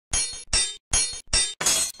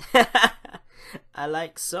I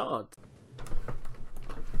like sword.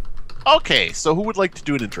 Okay, so who would like to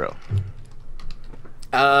do an intro?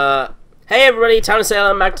 Hey everybody, Town of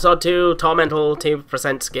Salem, back to Sword 2, Tormental, 2%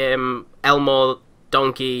 Skimm, Elmo,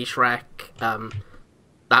 Donkey, Shrek,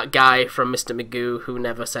 that guy from Mr. Magoo who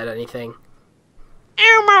never said anything.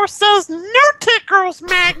 Elmo says no tickles,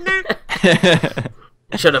 Magnet!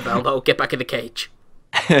 Shut up, Elmo, get back in the cage.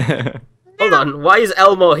 Hold on, why is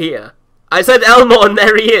Elmo here? I said Elmo and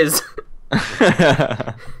there he is!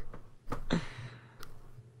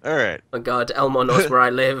 Alright. Oh god, Elmo knows where I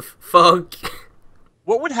live. Fuck.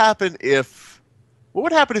 What would happen if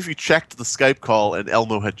you checked the Skype call and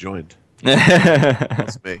Elmo had joined?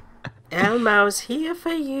 That's me. Elmo's here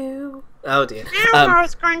for you. Oh dear.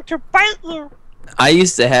 Elmo's going to bite you. I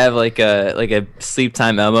used to have like a sleep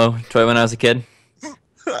time Elmo toy when I was a kid,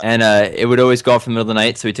 and it would always go off in the middle of the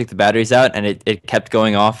night. So we took the batteries out, and it kept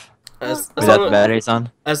going off without the batteries on.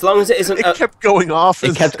 As long as it isn't. It kept going off.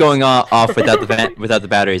 It kept going off without the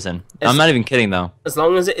batteries in. I'm not even kidding though. As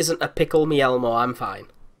long as it isn't a pickle me Elmo, I'm fine.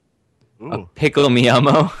 Ooh. A pickle me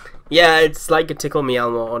Elmo. Yeah, it's like a tickle me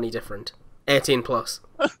Elmo, only different. 18 plus.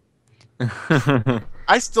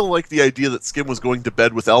 I still like the idea that Skimm was going to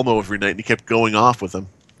bed with Elmo every night and he kept going off with him.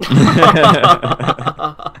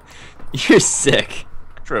 You're sick.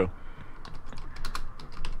 True.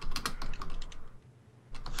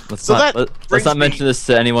 Let's not mention this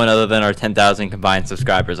to anyone other than our 10,000 combined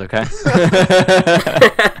subscribers, okay?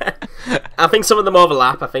 I think some of them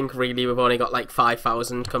overlap. I think really we've only got like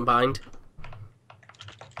 5,000 combined.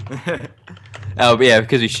 Oh, yeah,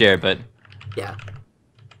 because we share, but... Yeah.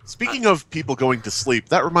 Speaking of people going to sleep,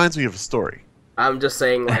 that reminds me of a story. I'm just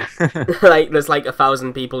saying, like, like there's like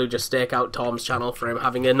 1,000 people who just stake out Torm's channel for him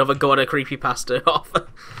having another go at a creepypasta offer.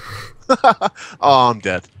 Oh, I'm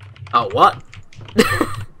dead. Oh, what?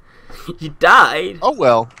 You died? Oh,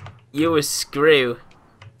 well. You a screw.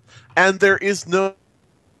 And there is no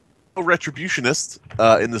retributionist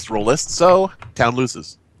in this roll list, so town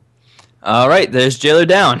loses. All right, there's Jailer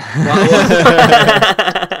down.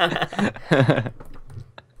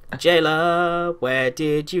 Jailer, where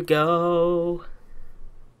did you go?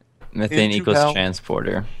 Methane Into equals hell.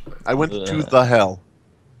 transporter. I went to the hell.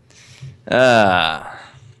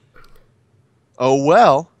 Oh,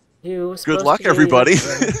 well. You were Good supposed luck, to be everybody.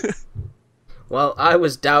 there. Well, I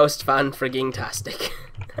was doused fan-frigging-tastic.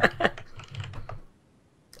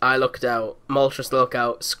 I looked out. Maltrous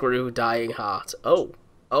lookout. Screw dying heart. Oh.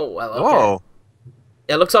 Oh, well, okay. Oh.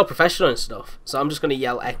 It looks all professional and stuff, so I'm just gonna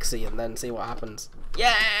yell Exy and then see what happens.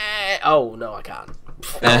 Yeah! Oh, no, I can't.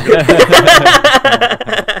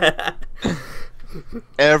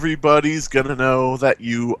 Everybody's gonna know that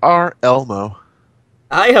you are Elmo.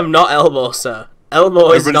 I am not Elmo, sir.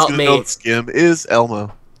 Elmo is Everybody's not gonna me. know that Skimm is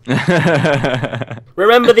Elmo.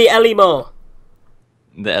 Remember the Elmo.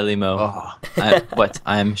 The Elmo. Oh.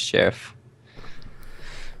 I'm sheriff.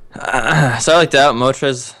 So I looked out.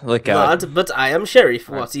 Motra's look out. Lad, but I am sheriff.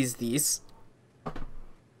 What is this?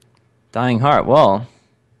 Dying heart. Well,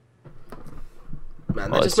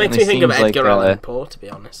 Man, that Well, it just makes me certainly think of seems like, Edgar Allan Poe, to be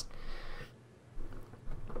honest.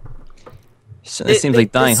 it seems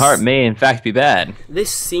like dying heart may in fact be bad.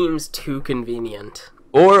 This seems too convenient.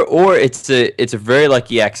 Or it's a very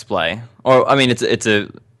lucky X play. Or I mean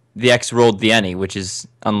the X rolled the any, which is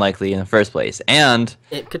unlikely in the first place. And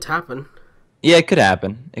It could happen. yeah, it could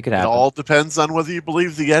happen. It could It happen. all depends on whether you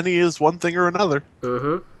believe the Yenny is one thing or another.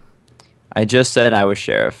 Mm-hmm. I just said I was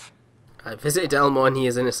sheriff. I visited Elmo and he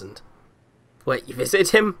is innocent. Wait, you visited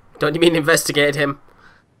him? Don't you mean investigated him?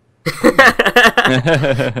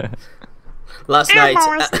 Last night...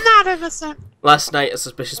 Elmo is not innocent. Last night, a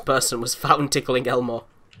suspicious person was found tickling Elmo.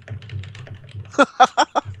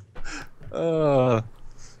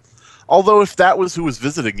 Although, if that was who was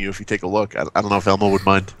visiting you, if you take a look, I don't know if Elmo would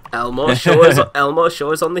mind. Elmo, show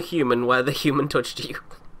us on the human where the human touched you.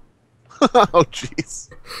 Oh, jeez.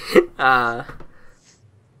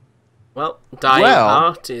 Well, dying Well.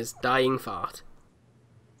 heart is dying fart.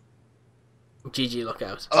 GG, look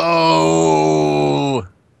out. Oh!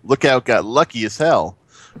 Lookout got lucky as hell.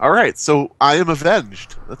 Alright, so I am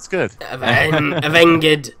avenged. That's good.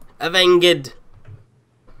 Avenged. Avenged.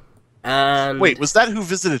 And... Wait, was that who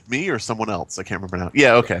visited me or someone else? I can't remember now.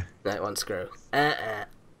 Yeah, okay. That one screw. I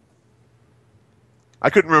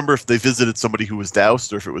couldn't remember if they visited somebody who was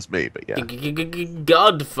doused or if it was me, but yeah.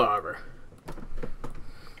 Godfather.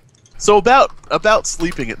 So about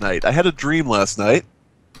sleeping at night, I had a dream last night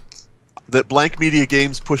that Blank Media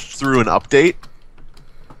Games pushed through an update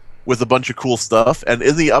with a bunch of cool stuff, and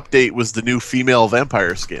in the update was the new female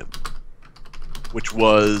vampire skin, which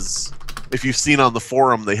was, if you've seen on the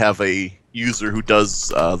forum, they have a user who does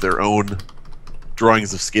their own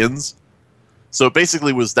drawings of skins. So it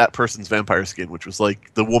basically was that person's vampire skin, which was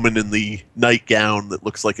like the woman in the nightgown that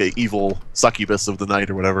looks like a evil succubus of the night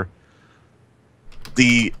or whatever.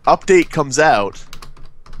 The update comes out,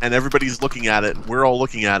 and everybody's looking at it, and we're all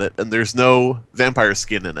looking at it, and there's no vampire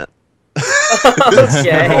skin in it.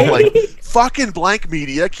 Okay. We're all like, fucking blank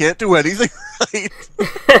media can't do anything right.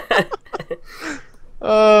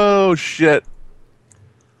 Oh shit.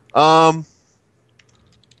 Um,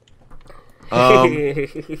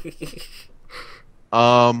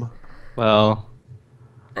 Well.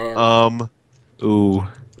 Ooh.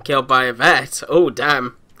 Killed by a vet. Oh,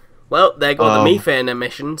 damn. Well, there go the methane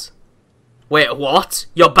emissions. Wait, what?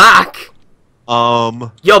 You're back?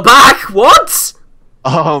 You're back? What?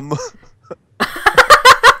 Elmo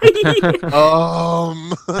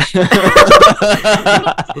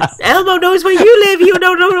knows where you live. You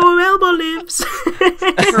don't know where Elmo lives.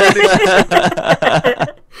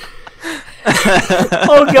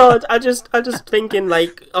 Oh god, I just thinking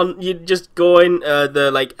like you just go in the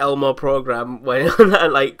like Elmo program when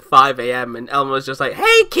at like 5 AM and Elmo's just like,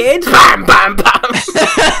 "Hey kids, bam bam bam."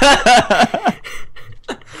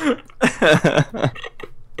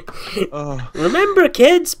 Remember,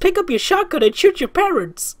 kids, pick up your shotgun and shoot your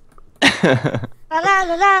parents. La la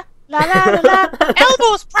la la la la la.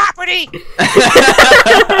 Elmo's property.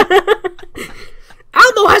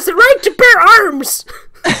 Elmo has the right to bear arms.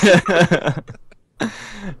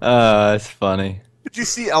 It's funny. Did you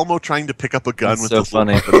see Elmo trying to pick up a gun That's with so those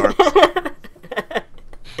funny. little arms?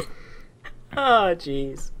 Oh,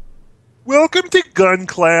 jeez. Welcome to gun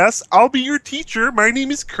class. I'll be your teacher. My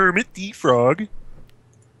name is Kermit the Frog.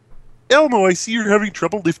 Elmo, I see you're having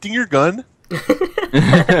trouble lifting your gun.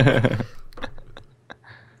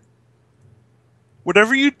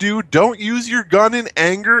 Whatever you do, don't use your gun in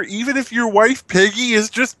anger, even if your wife Peggy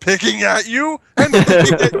is just picking at you and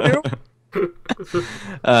picking at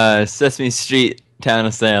you. Sesame Street, town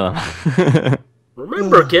of Salem.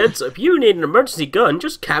 Remember, kids, if you need an emergency gun,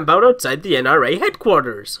 just camp out outside the NRA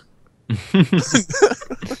headquarters.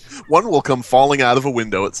 One will come falling out of a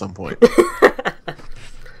window at some point.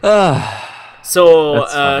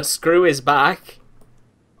 So, Screw is back.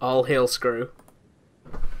 All hail Screw.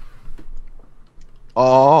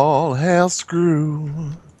 All hail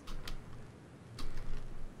Screw.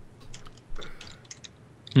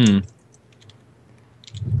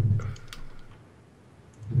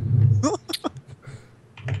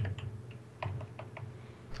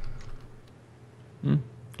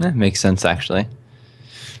 That makes sense, actually.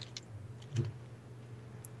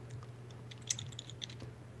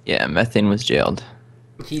 Yeah, Methane was jailed.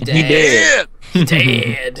 He did. He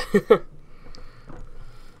did.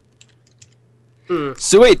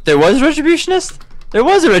 So wait, there was a Retributionist? There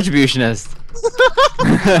was a Retributionist!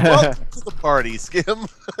 Welcome to the party, Skimm.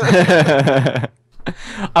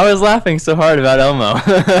 I was laughing so hard about Elmo.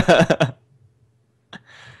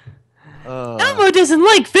 Elmo doesn't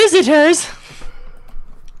like visitors!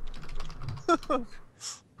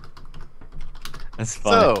 That's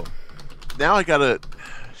funny. So, now I gotta...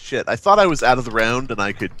 Shit, I thought I was out of the round and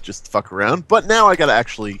I could just fuck around, but now I gotta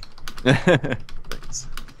actually... Things.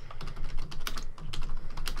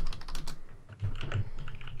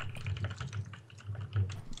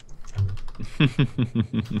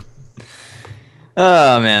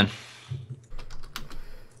 Oh, man.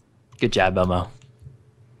 Good job, Elmo.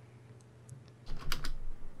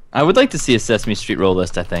 I would like to see a Sesame Street roll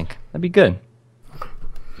list, I think. That'd be good.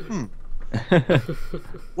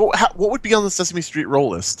 Well, what would be on the Sesame Street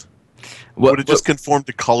roll list? Would Would it just conform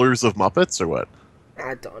to colors of Muppets, or what?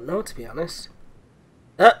 I don't know, to be honest.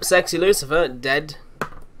 Sexy Lucifer, dead.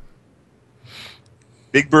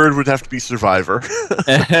 Big Bird would have to be Survivor.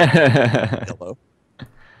 Yellow.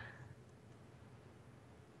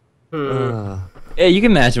 Yeah, you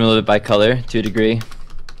can match him a little bit by color, to a degree.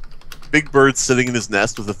 Big Bird sitting in his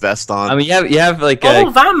nest with a vest on. I mean, you have like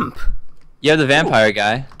Vamp! you have the vampire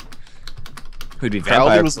guy. Who'd be Crowley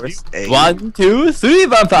vampire was first. A. 1, 2, 3,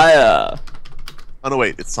 vampire! Oh no,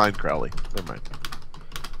 wait, it's signed Crowley. Never mind.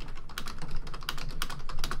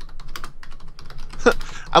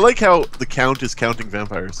 I like how the Count is counting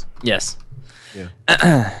vampires. Yes. Yeah.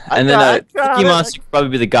 And then Cookie Monster could probably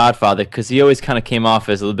be the Godfather, because he always kind of came off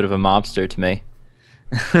as a little bit of a mobster to me.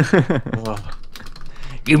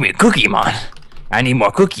 Give me a cookie, man. I need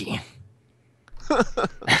more cookie.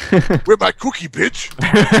 Where my cookie, bitch?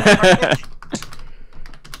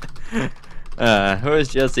 Who is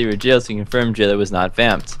Jesse or jail to confirm jail that was not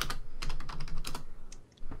vamped?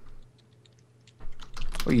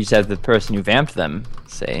 Or you just have the person who vamped them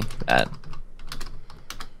say that.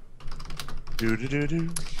 Do do do do.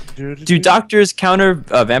 Do doctors counter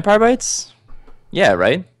vampire bites? Yeah,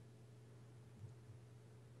 right?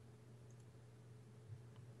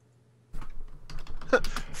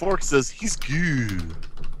 Fork says he's good.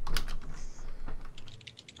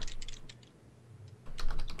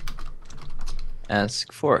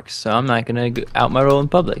 Ask Fork, so I'm not gonna out my role in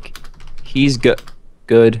public. He's good.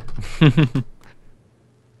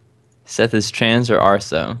 Seth is trans or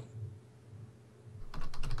arso?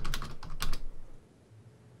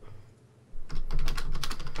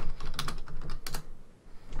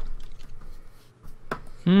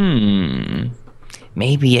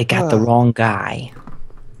 Maybe I got the wrong guy.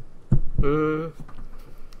 Oh,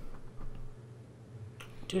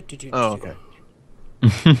 okay.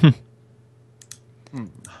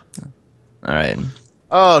 All right.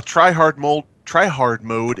 Oh, try hard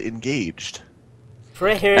mode engaged.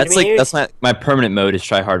 That's my permanent mode is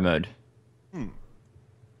try hard mode.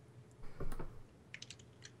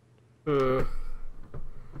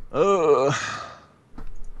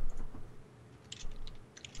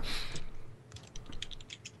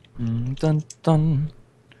 Dun dun.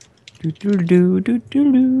 Do do do do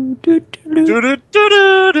do do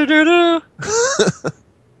do do.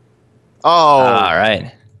 Oh. All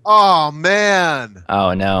right. Oh man.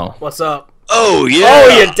 Oh no. What's up? Oh yeah.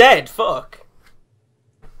 Oh, you're dead. Fuck.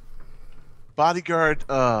 Bodyguard.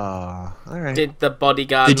 All right. Did the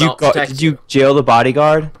bodyguard not protect Did you jail the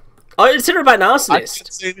bodyguard? Oh, it's about an I arsonist.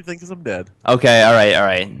 can't say anything because I'm dead. Okay. All right. All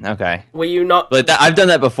right. Okay. Were you not? But I've done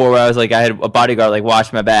that before, where I was like, I had a bodyguard like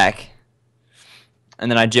watch my back, and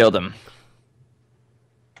then I jailed him.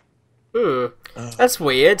 That's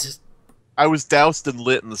weird. I was doused and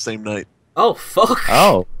lit in the same night. Oh fuck.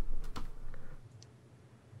 Oh.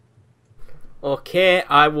 Okay,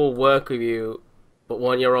 I will work with you, but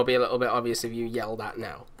 1 year will be a little bit obvious if you yell that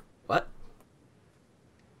now. What?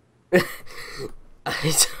 I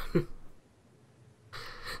don't...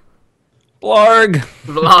 Blarg.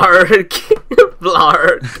 Blarg.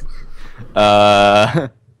 Blarg.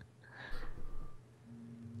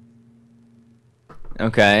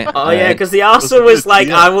 Okay. Oh yeah, because the answer was like,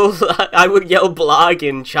 I will yell blarg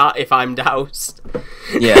in chat if I'm doused.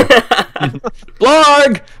 Yeah.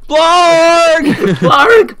 Blarg! Blarg!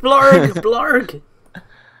 Blarg! Blarg! Blarg!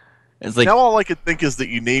 It's like, now all I could think is that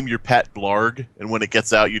you name your pet Blarg, and when it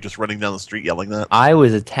gets out, you're just running down the street yelling that. I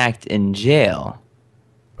was attacked in jail.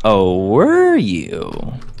 Oh, were you?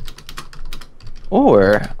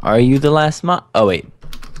 Or are you the last Oh, wait.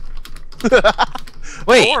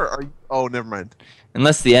 Wait. Or are you... Oh, never mind.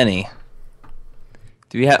 Unless the any.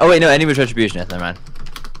 Do we have... Oh, wait, no, any was retribution. Yes, never mind.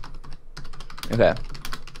 Okay.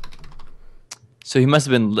 So he must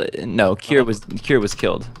have been... No, Kira was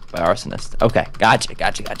killed by arsonist. Okay, gotcha.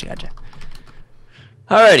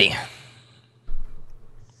 Alrighty.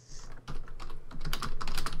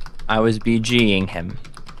 I was BGing him.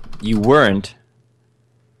 You weren't.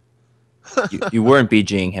 You weren't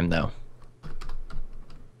BGing him, though.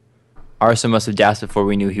 Arso must have doused before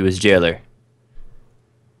we knew he was jailer.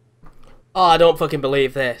 Oh, I don't fucking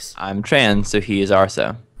believe this. I'm trans, so he is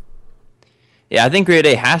Arso. Yeah, I think grade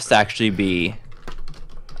A has to actually be...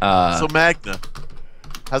 So Magna,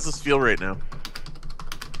 how's this feel right now?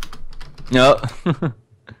 No.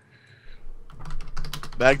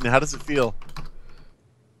 Magna, how does it feel?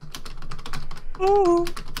 Ooh,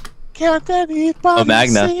 can't anybody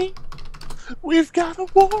Magna. see? We've got a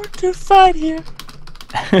war to fight here.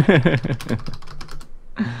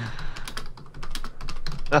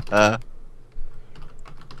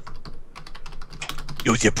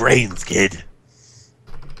 Use your brains, kid.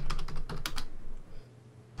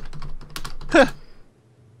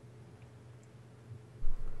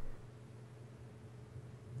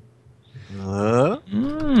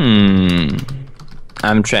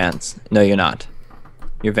 I'm trans. No, you're not.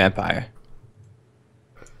 You're vampire.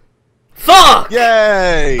 Fuck!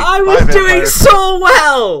 Yay! I was Bye, doing vampire. so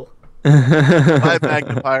well! Bye,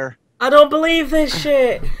 magnifier. I don't believe this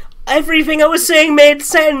shit. Everything I was saying made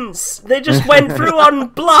sense. They just went through on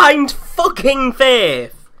blind fucking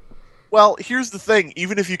faith. Well, here's the thing.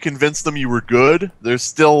 Even if you convince them you were good, there's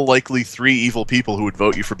still likely 3 evil people who would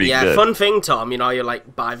vote you for being Yeah, good. fun thing, Tom. You know, you're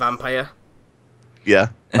like, bi vampire. Yeah.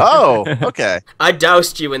 Oh, okay. I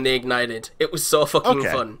doused you when they ignited. It was so fucking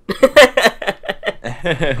Okay. fun.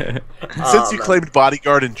 Since you claimed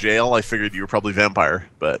bodyguard in jail, I figured you were probably vampire,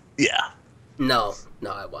 but yeah. No,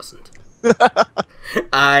 I wasn't.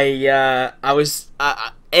 I was.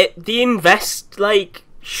 The invest like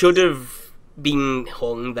should have been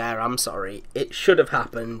hung there. I'm sorry. It should have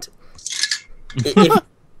happened.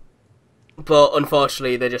 But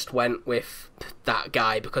unfortunately, they just went with that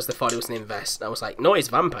guy because they thought he was an invest. And I was like, no, he's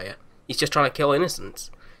a vampire. He's just trying to kill innocents.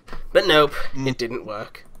 But nope, it didn't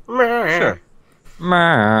work. Sure.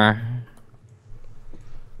 Alright.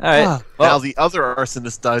 Now Well, the other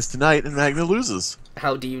arsonist dies tonight, and Magna loses.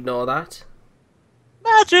 How do you know that?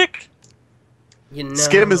 Magic. You know.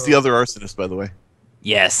 Skimm is the other arsonist, by the way.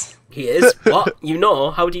 yes. He is? What? You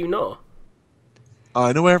know? How do you know?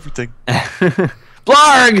 I know everything.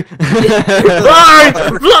 Blarg! Blarg!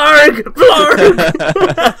 Blarg! Blarg!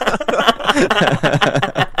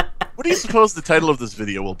 What do you suppose the title of this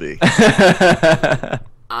video will be?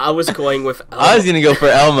 I was going with Elmo. I was gonna go for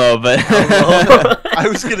Elmo, but I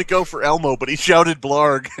was gonna go for Elmo, but he shouted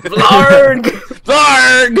Blarg. Blarg!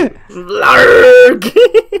 Blarg! Blarg!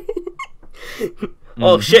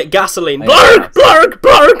 Oh shit, gasoline. Blarg! Blarg!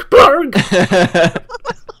 Blarg! Blarg!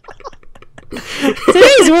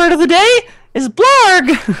 Today's word of the day is blarg.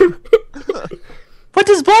 What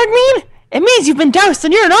does blarg mean? It means you've been doused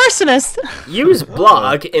and you're an arsonist. Use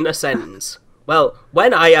blarg in a sentence. Well,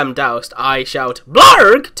 when I am doused, I shout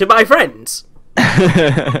blarg to my friends.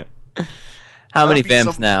 How many That'd be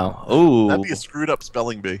vamps now? Ooh. That'd be a screwed up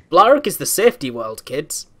spelling bee. Blarg is the safety world,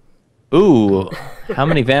 kids. Ooh. How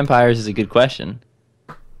many vampires is a good question.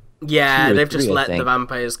 Yeah, 2 or they've just 3, I let the think.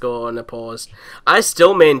 vampires go unopposed. I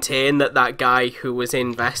still maintain that that guy who was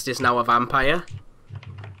in Vest is now a vampire.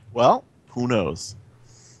 Well, who knows?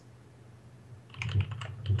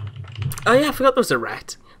 Oh yeah, I forgot there was a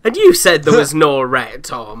rat. And you said there was no rat,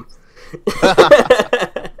 Tom.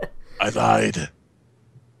 I lied.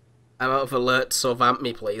 I'm out of alert, so vamp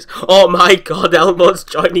me, please. Oh my god, Elmo's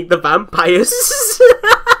joining the vampires.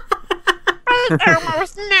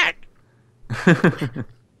 Elmo's neck.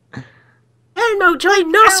 Elmo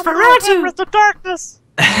joined Nosferatu. With the darkness.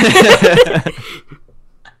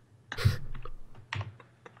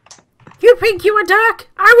 You think you are dark?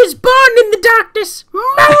 I was born in the darkness,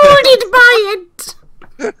 molded by it.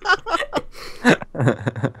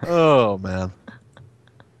 Oh man.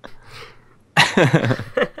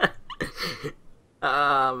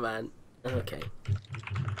 Oh man. Okay.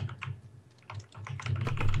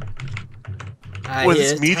 Boy,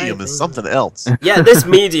 this medium is something else. Yeah, this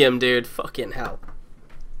medium, dude. Fucking hell.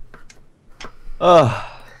 Oh.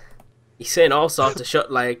 He's saying all sorts of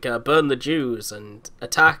shit like burn the Jews and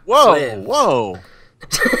attack Whoa, slaves. whoa,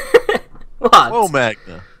 What? whoa,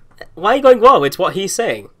 Magna. Why are you going whoa? It's what he's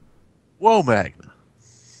saying. Whoa, Magna.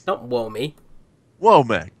 Don't whoa me. Whoa,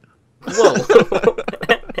 Magna. Whoa.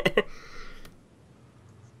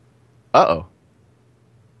 Uh-oh.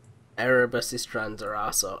 Erebus's strands are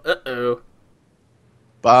arsehole. Uh-oh.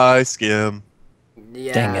 Bye, Skimm.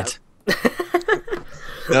 Yeah. Dang it.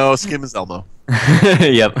 No, Skimm is Elmo.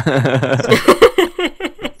 Yep.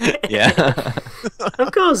 Yeah.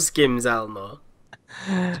 Of course Skimm's Elmo.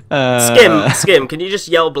 Uh, Skimm, can you just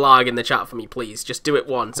yell blarg in the chat for me, please? Just do it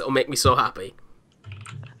once. It'll make me so happy.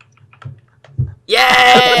 Yay!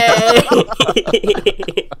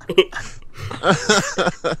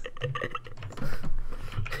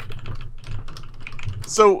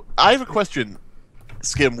 So, I have a question.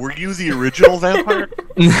 Skimm, were you the original vampire?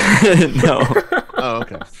 No. Oh,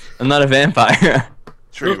 okay. I'm not a vampire.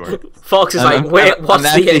 Sure you are. Fox is like, wait, what's I'm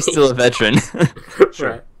actually the still a veteran.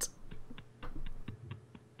 Right.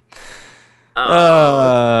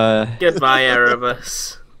 Goodbye,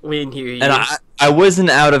 Erebus. We knew you. And I wasn't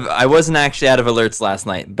actually out of alerts last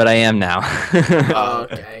night, but I am now. Oh,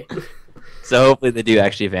 okay. So hopefully they do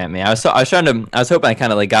actually vamp me. I was hoping I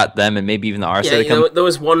kind of like got them and maybe even the Arsa Yeah, to come. there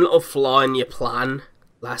was one little flaw in your plan.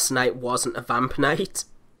 Last night wasn't a vamp night.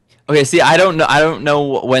 Okay, see, I don't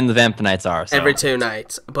know when the vamp nights are. So. Every 2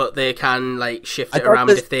 nights, but they can like shift I it thought around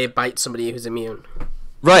this- if they bite somebody who's immune.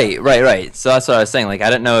 Right. So that's what I was saying. Like I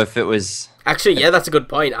don't know if it was Actually, yeah, that's a good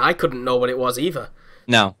point. I couldn't know what it was either.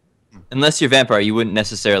 no, unless you're a vampire, you wouldn't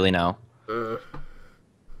necessarily know.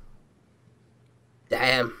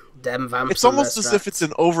 Damn vamps. It's almost as if it's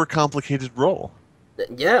an overcomplicated role.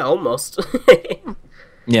 Yeah, almost.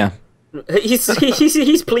 Yeah.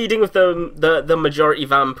 He's pleading with the majority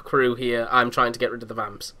vamp crew here. I'm trying to get rid of the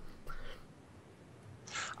vamps.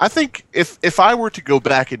 I think if I were to go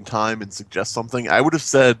back in time and suggest something, I would have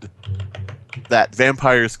said that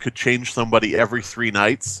vampires could change somebody every 3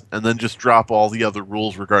 nights and then just drop all the other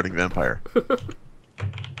rules regarding vampire.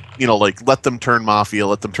 You know, like let them turn mafia,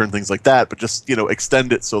 let them turn things like that, but just, you know,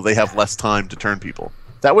 extend it so they have less time to turn people.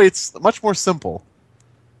 That way it's much more simple.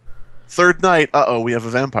 3rd night, we have a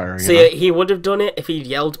vampire. You know? He would have done it if he'd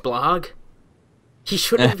yelled blarg. He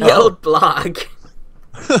shouldn't have yelled blarg.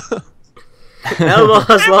 Elmo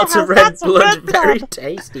has lots of red blood, very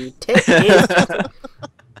tasty. Take it.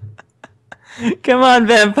 Come on,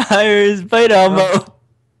 vampires, bite Elmo.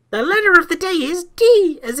 The letter of the day is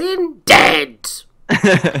D, as in dead.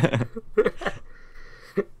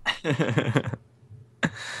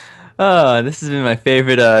 Oh, this has been my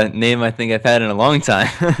favorite name I think I've had in a long time.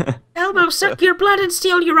 Elmo, suck your blood and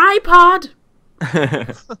steal your iPod.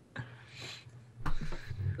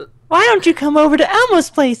 Why don't you come over to Elmo's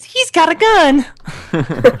place? He's got a gun.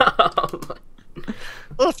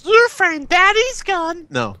 If you find Daddy's gun.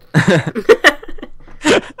 No.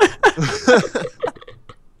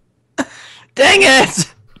 Dang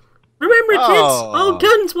it! Remember, kids, all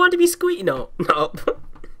guns want to be squeaky. No.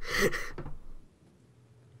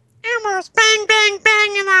 Elmo's bang, bang,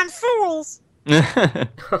 banging on fools.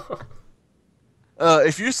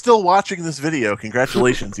 If you're still watching this video,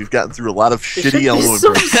 congratulations. You've gotten through a lot of There should shitty be Elmo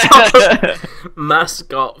some impressions. sort of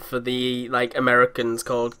mascot for the Americans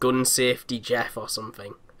called Gun Safety Jeff or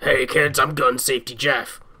something. Hey kids, I'm Gun Safety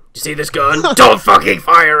Jeff. You see this gun? Don't fucking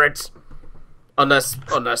fire it! Unless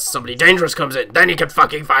somebody dangerous comes in, then you can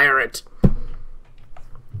fucking fire it.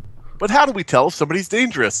 But how do we tell if somebody's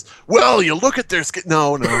dangerous? Well, you look at their skin.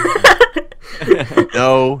 No.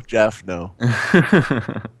 No, Jeff, no.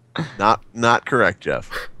 Not correct, Jeff.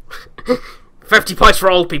 50 points for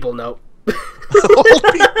old people, no. Old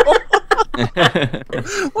people?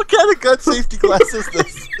 What kind of gun safety class is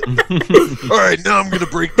this? Alright, now I'm going to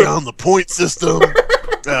break down the point system.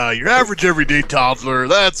 Your average everyday toddler,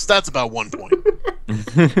 that's about 1 point.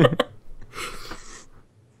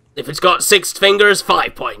 If it's got 6 fingers,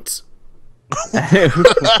 5 points.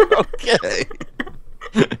 Okay.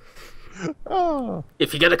 Oh.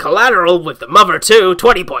 If you get a collateral with the mother too,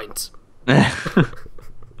 20 points.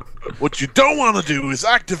 What you don't want to do is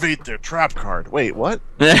activate their trap card. Wait, what?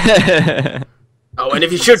 Oh, and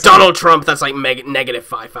if you shoot Donald Trump, that's like negative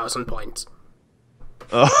 5,000 points.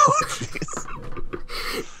 Oh, jeez.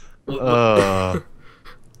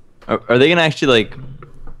 Are they gonna actually like? Are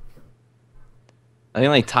they gonna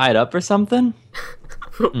like tie it up or something?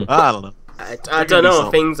 I don't know. I don't know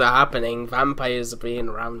if things are happening. Vampires are being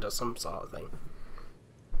around or some sort of thing.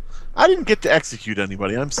 I didn't get to execute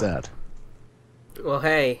anybody. I'm sad. Well,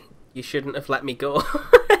 hey, you shouldn't have let me go.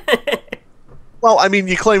 Well, I mean,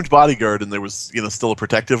 you claimed bodyguard, and there was, still a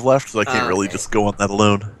protective left, so I can't really just go on that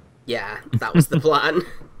alone. Yeah, that was the plan.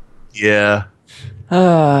 Yeah.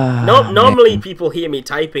 Normally people hear me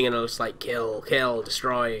typing and I'm just like, kill,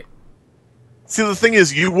 destroy. See, the thing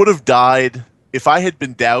is, you would have died if I had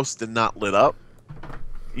been doused and not lit up.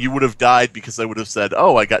 You would have died because I would have said,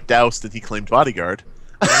 "Oh, I got doused," and he claimed bodyguard.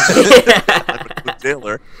 I'm a good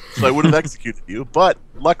jailer, so I would have executed you. But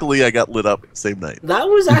luckily, I got lit up the same night. That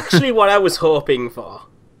was actually what I was hoping for.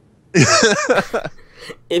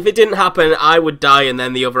 If it didn't happen, I would die, and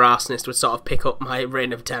then the other arsonist would sort of pick up my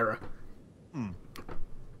reign of terror.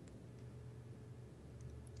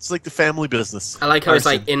 It's like the family business. I like how it's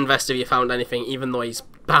like, invest if you found anything, even though he's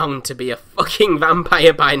bound to be a fucking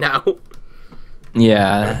vampire by now.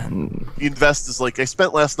 Yeah. The invest is like, I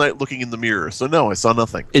spent last night looking in the mirror, so no, I saw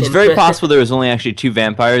nothing. It's very possible there was only actually 2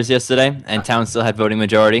 vampires yesterday, and town still had voting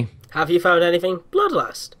majority. Have you found anything?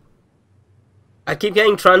 Bloodlust. I keep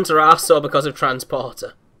getting trans or arso because of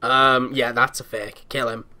transporter. Yeah, that's a fake. Kill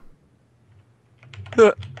him.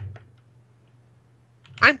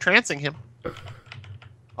 I'm trancing him.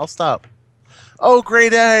 I'll stop. Oh,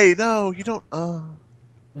 grade A! No, you don't...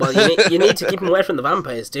 Well, you need to keep him away from the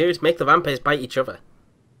vampires, dude. Make the vampires bite each other.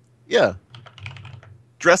 Yeah.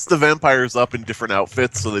 Dress the vampires up in different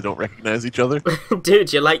outfits so they don't recognize each other.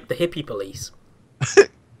 Dude, you're like the hippie police.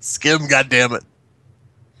 Skim, goddammit.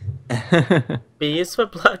 B is for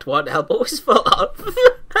blood, what Elmo is for love.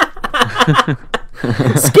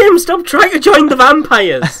 Skim, stop trying to join the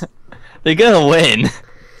vampires. They're gonna win.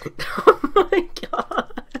 Oh my god.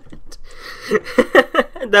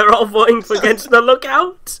 They're all voting against the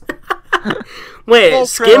lookout. Wait,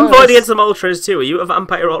 Ultras. Skim voted against the Ultras too. Are you a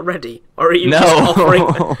vampire already? Or are you No. just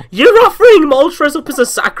offering... You're offering Ultras up as a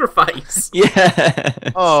sacrifice. Yeah.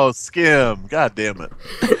 Oh, Skim, goddammit.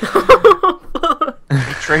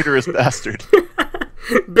 You traitorous bastard.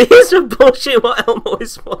 B is for bullshit what Elmo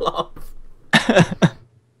is full of.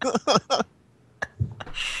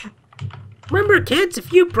 Remember, kids,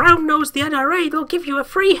 if you brown-nose the NRA, they'll give you a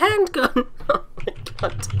free handgun. Oh my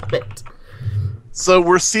god damn it. So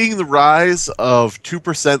we're seeing the rise of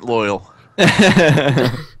 2% loyal.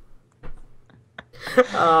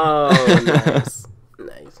 Oh, nice.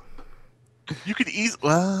 Nice. You could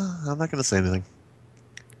well, I'm not going to say anything.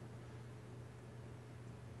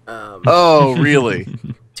 Oh, really?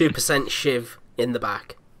 2% shiv in the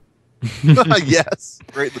back. Yes,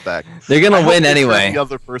 right in the back. They're gonna I hope win they turn anyway. the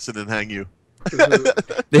other person and hang you.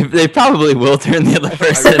 They probably will turn the other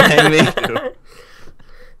person and hang me.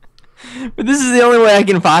 But this is the only way I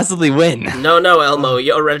can possibly win. No, Elmo,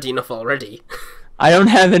 you're ready enough already. I don't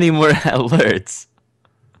have any more alerts.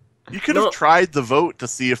 You could have tried the vote to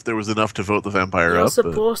see if there was enough to vote the vampire You're up.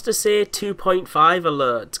 supposed to say 2.5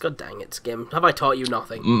 alerts. God dang it, Skimm. Have I taught you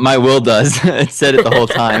nothing? My will does. It said it the whole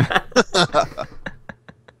time.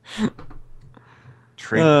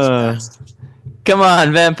 Traitors bastard. Come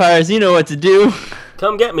on, vampires, you know what to do.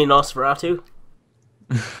 Come get me, Nosferatu.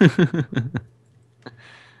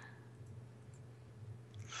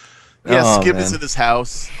 Yeah, Oh, Skimm man. is in his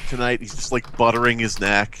house tonight. He's just like buttering his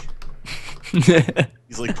neck.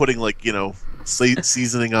 He's like putting like, you know,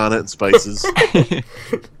 seasoning on it and spices.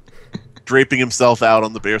 Draping himself out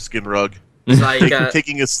on the bearskin rug. It's like,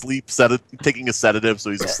 Taking a sedative so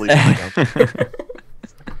he's asleep.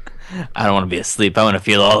 I don't want to be asleep. I want to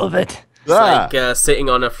feel all of it. it's like sitting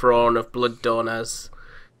on a throne of blood donors.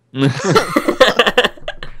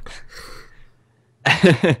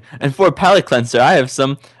 And for a palate cleanser, I have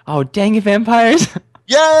some. Oh, dang it, vampires!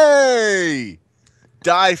 Yay!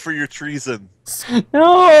 Die for your treason.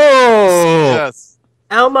 No! Yes.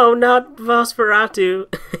 Elmo, not Nosferatu.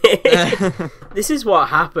 This is what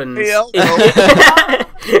happens. Hey, Elmo.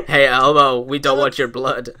 Hey, Elmo, we don't want your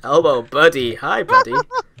blood. Elmo, buddy. Hi, buddy.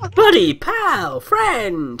 Buddy, pal,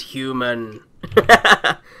 friend, human.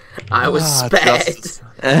 I was spared. Justice.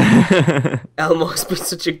 Elmo's been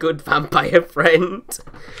such a good vampire friend.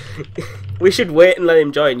 We should wait and let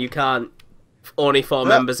him join. You can't. Only 4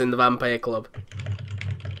 members in the vampire club.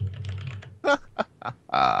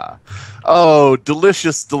 Oh,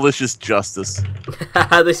 delicious, delicious justice.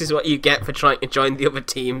 This is what you get for trying to join the other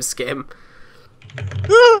team, Skimm.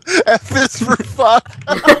 F is for fuck.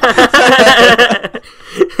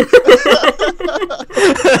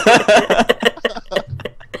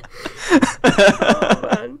 Oh,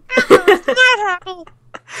 man.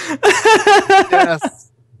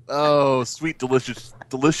 Yes. Oh, sweet,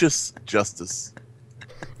 delicious justice.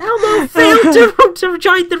 Elmo failed to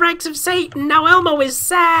join the ranks of Satan. Now Elmo is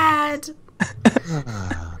sad.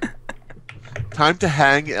 Time to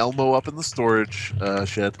hang Elmo up in the storage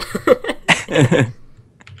shed.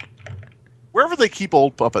 Wherever they keep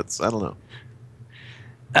old puppets, I don't know.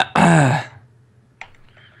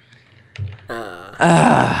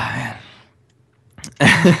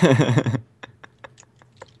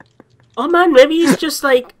 Oh man, maybe he's just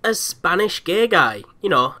like a Spanish gay guy. You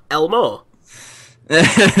know, Elmo.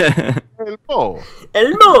 Oh.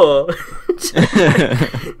 Elmo!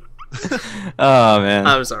 Oh, man.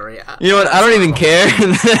 I'm sorry. You know what? I don't even care.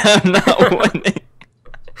 I'm not winning.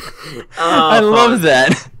 I love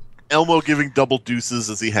that. Elmo giving double deuces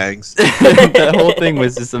as he hangs. That whole thing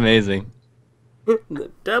was just amazing.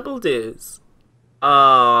 The double deuce.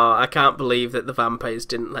 Oh, I can't believe that the vampires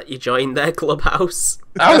didn't let you join their clubhouse.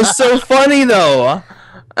 That was so funny, though.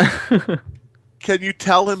 Can you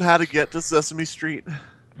tell him how to get to Sesame Street?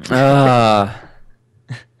 Go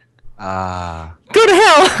to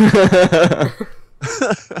hell.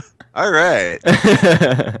 All right.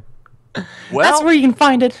 Well, That's where you can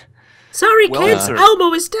find it. Sorry, Well kids. answered.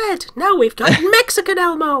 Elmo is dead. Now we've got Mexican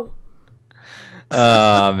Elmo.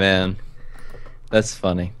 Oh, man. That's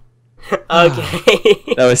funny.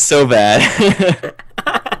 Okay. That was so bad.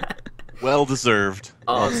 well deserved.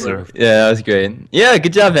 Awesome. Yeah, that was great. Yeah,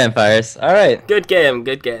 good job, vampires. All right. Good game.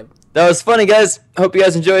 Good game. That was funny, guys. Hope you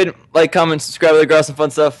guys enjoyed. Like, comment, subscribe, like, awesome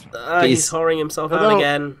fun stuff. He's Peace. whoring himself out Hello.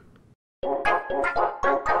 again.